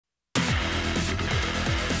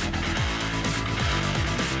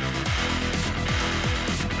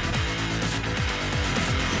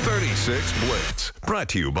36 Blitz, brought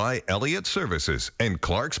to you by Elliott Services and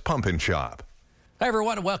Clark's Pump and Shop. Hi,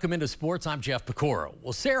 everyone, and welcome into sports. I'm Jeff Pecoro.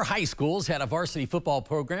 Well, Sayre High School's had a varsity football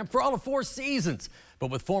program for all of 4 seasons.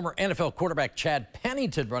 But with former NFL quarterback Chad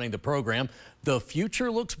Pennington running the program, the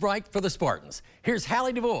future looks bright for the Spartans. Here's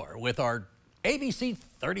Hallie DeVore with our ABC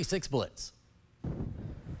 36 Blitz.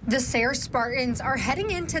 The Sayre Spartans are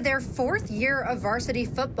heading into their 4th year of varsity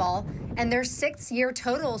football and their 6th year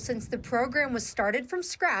total since the program was started from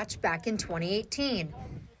scratch back in 2018.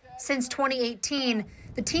 Since 2018,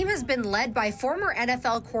 the team has been led by former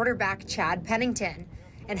NFL quarterback Chad Pennington,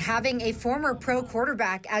 and having a former pro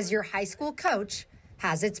quarterback as your high school coach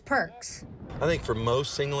has its perks. I think for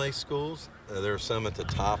most single A schools, there are some at the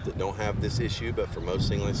top that don't have this issue, but for most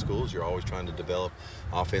single A schools, you're always trying to develop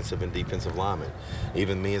offensive and defensive linemen.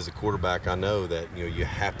 Even me as a quarterback, I know that you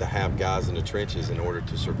have to have guys in the trenches in order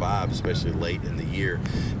to survive, especially late in the year.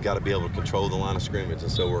 You've got to be able to control the line of scrimmage,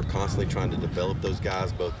 and so we're constantly trying to develop those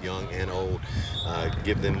guys, both young and old,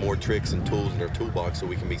 give them more tricks and tools in their toolbox so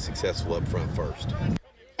we can be successful up front first.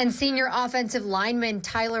 And senior offensive lineman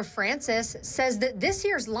Tyler Francis says that this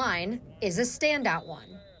year's line is a standout one.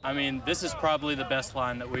 I mean, this is probably the best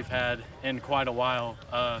line that we've had in quite a while.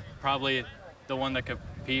 Probably the one that could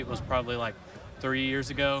compete was probably like 3 years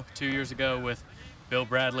ago, 2 years ago with Bill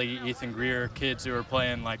Bradley, Ethan Greer, kids who are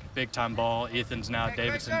playing like big-time ball. Ethan's now at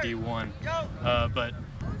Davidson D1. But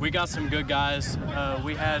we got some good guys.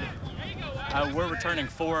 We're returning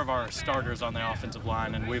 4 of our starters on the offensive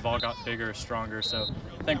line, and we've all got bigger, stronger, so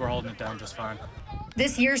I think we're holding it down just fine.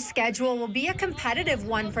 This year's schedule will be a competitive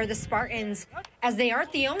one for the Spartans, as they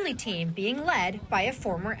aren't the only team being led by a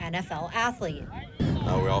former NFL athlete.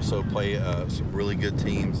 We also play some really good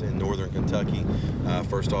teams in northern Kentucky.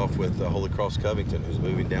 First off with Holy Cross Covington, who's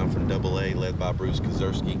moving down from AA, led by Bruce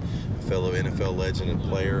Kozerski, a fellow NFL legend and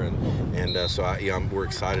player. We're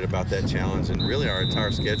excited about that challenge, and really our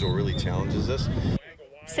entire schedule really challenges us.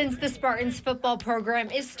 Since the Spartans football program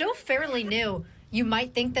is still fairly new, you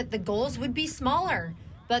might think that the goals would be smaller.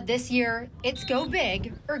 But this year, it's go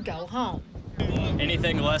big or go home.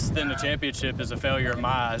 Anything less than a championship is a failure in my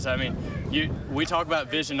eyes. I mean, we talk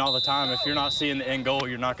about vision all the time. If you're not seeing the end goal,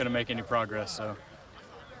 you're not going to make any progress. So,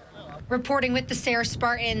 reporting with the Sayre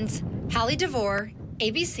Spartans, Hallie DeVore,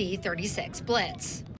 ABC 36 Blitz.